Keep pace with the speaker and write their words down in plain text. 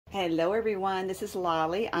Hello everyone, this is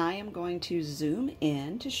Lolly. I am going to zoom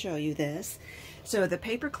in to show you this. So the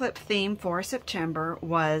paperclip theme for September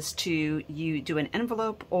was to do an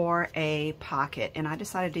envelope or a pocket, and I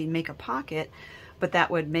decided to make a pocket, but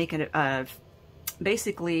that would make it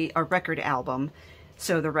basically a record album.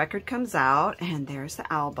 So the record comes out and there's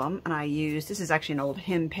the album, and this is actually an old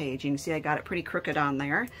hymn page. You can see I got it pretty crooked on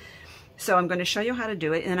there. So I'm going to show you how to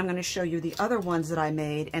do it, and then I'm going to show you the other ones that I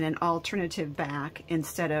made in an alternative back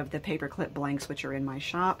instead of the paperclip blanks, which are in my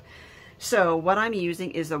shop. So what I'm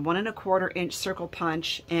using is the 1 1/4 inch circle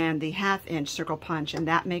punch and the 1/2 inch circle punch, and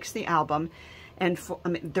that makes the album. And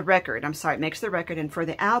the record, I'm sorry, it makes the record. And for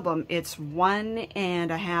the album, it's 1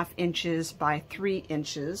 1/2 inches by 3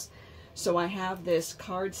 inches. So I have this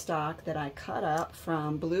cardstock that I cut up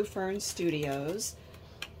from Blue Fern Studios.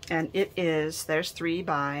 And it is, there's 3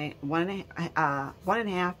 by 1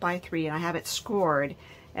 1/2 by 3, and I have it scored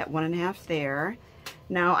at 1 1/2 there.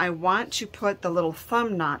 Now I want to put the little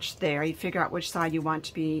thumb notch there. You figure out which side you want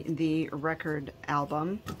to be the record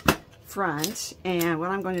album front. And what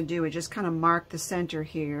I'm going to do is just kind of mark the center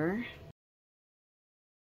here.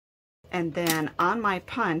 And then on my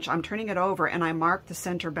punch, I'm turning it over and I mark the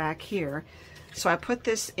center back here. So I put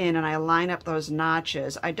this in and I line up those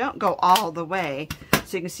notches. I don't go all the way.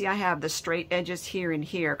 So you can see I have the straight edges here and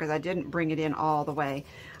here because I didn't bring it in all the way.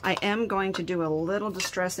 I am going to do a little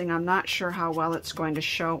distressing. I'm not sure how well it's going to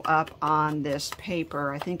show up on this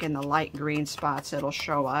paper. I think in the light green spots it'll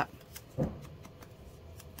show up.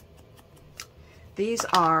 These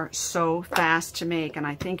are so fast to make, and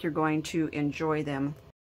I think you're going to enjoy them.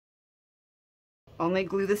 Only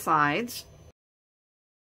glue the sides.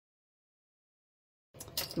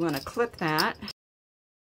 You want to clip that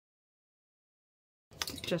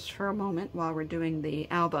just for a moment while we're doing the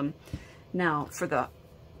album. Now for the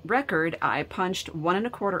record, I punched 1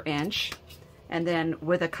 1/4 inch, and then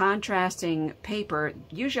with a contrasting paper,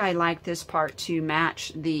 usually I like this part to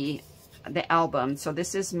match the album. So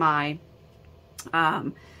this is my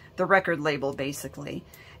the record label basically.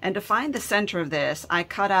 And to find the center of this, I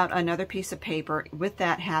cut out another piece of paper with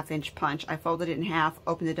that 1/2 inch punch. I folded it in half,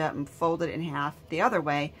 opened it up, and folded it in half the other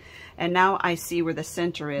way. And now I see where the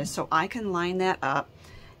center is. So I can line that up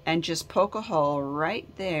and just poke a hole right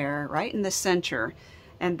there, right in the center.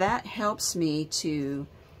 And that helps me to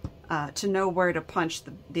know where to punch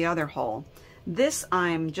the other hole. This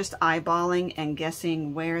I'm just eyeballing and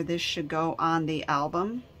guessing where this should go on the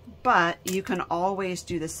album. But you can always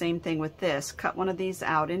do the same thing with this. Cut one of these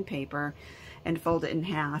out in paper and fold it in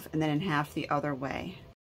half, and then in half the other way.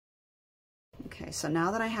 Okay, so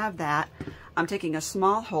now that I have that, I'm taking a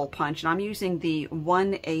small hole punch, and I'm using the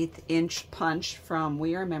 1/8 inch punch from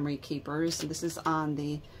We Are Memory Keepers. This is on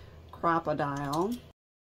the Crocodile.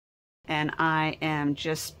 And I am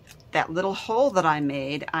just, that little hole that I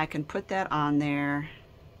made, I can put that on there.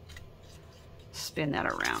 Spin that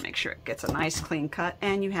around, make sure it gets a nice clean cut,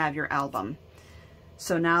 and you have your album.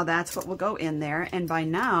 So now that's what will go in there, and by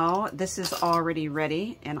now this is already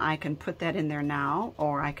ready, and I can put that in there now,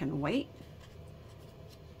 or I can wait.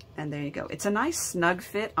 And there you go. It's a nice snug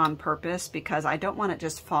fit on purpose because I don't want it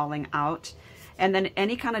just falling out. And then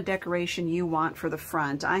any kind of decoration you want for the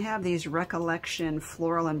front. I have these Recollection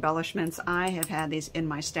floral embellishments. I have had these in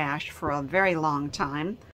my stash for a very long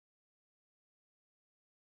time.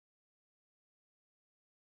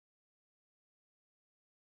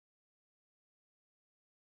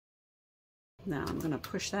 Now I'm going to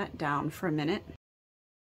push that down for a minute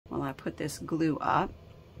while I put this glue up.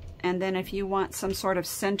 And then if you want some sort of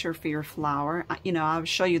center for your flower, you know, I'll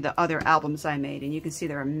show you the other albums I made, and you can see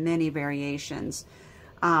there are many variations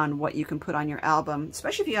on what you can put on your album,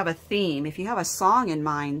 especially if you have a theme. If you have a song in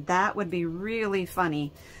mind, that would be really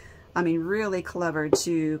funny. I mean, really clever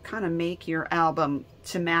to kind of make your album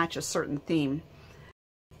to match a certain theme.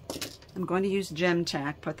 I'm going to use Gem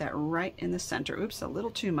Tack, put that right in the center. Oops, a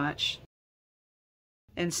little too much.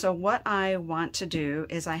 And so what I want to do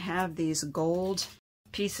is I have these gold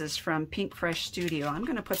pieces from Pink Fresh Studio. I'm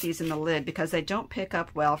going to put these in the lid because they don't pick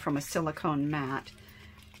up well from a silicone mat.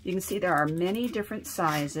 You can see there are many different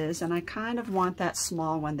sizes, and I kind of want that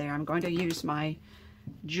small one there. I'm going to use my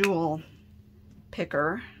jewel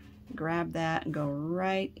picker, grab that and go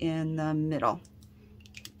right in the middle.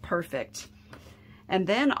 Perfect. And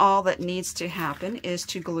then all that needs to happen is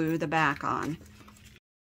to glue the back on.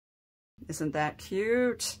 Isn't that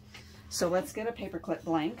cute? So let's get a paperclip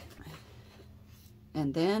blank.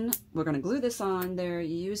 And then we're going to glue this on there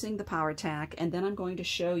using the power tack, and then I'm going to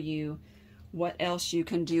show you what else you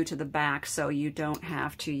can do to the back so you don't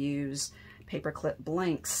have to use paperclip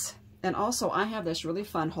blanks. And also I have this really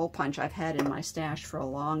fun hole punch I've had in my stash for a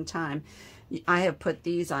long time. I have put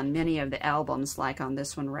these on many of the albums, like on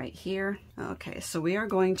this one right here. Okay, so we are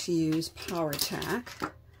going to use Power Tack.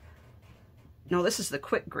 No, this is the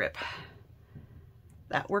Quick Grip.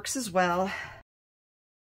 That works as well.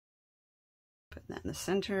 Put that in the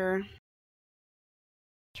center.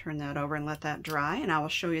 Turn that over and let that dry, and I will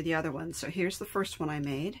show you the other one. So here's the first one I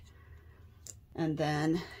made. And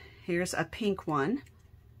then here's a pink one.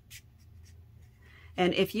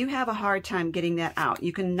 And if you have a hard time getting that out,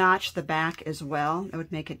 you can notch the back as well. It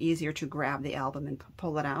would make it easier to grab the album and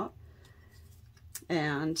pull it out.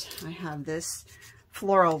 And I have this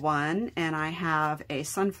floral one, and I have a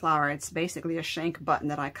sunflower. It's basically a shank button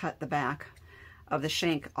that I cut the back of the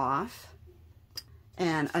shank off.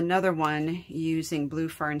 And another one using Blue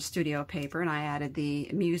Fern Studio paper, and I added the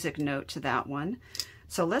music note to that one.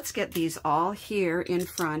 So let's get these all here in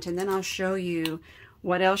front, and then I'll show you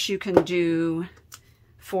what else you can do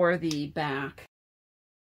for the back.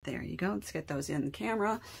 There you go. Let's get those in the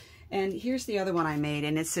camera. And here's the other one I made,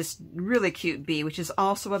 and it's this really cute bee, which is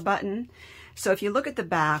also a button. So if you look at the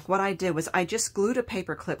back, what I did was I just glued a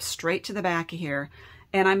paper clip straight to the back of here,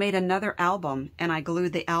 and I made another album, and I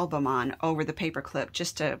glued the album on over the paper clip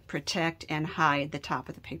just to protect and hide the top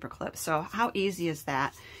of the paper clip. So how easy is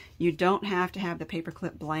that? You don't have to have the paper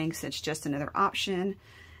clip blanks. It's just another option.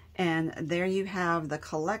 And there you have the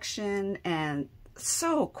collection, and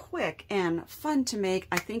so quick and fun to make.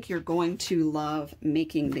 I think you're going to love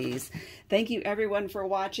making these. Thank you everyone for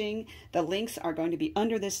watching. The links are going to be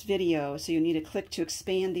under this video, so you need to click to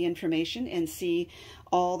expand the information and see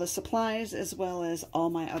all the supplies as well as all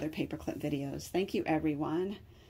my other paperclip videos. Thank you everyone.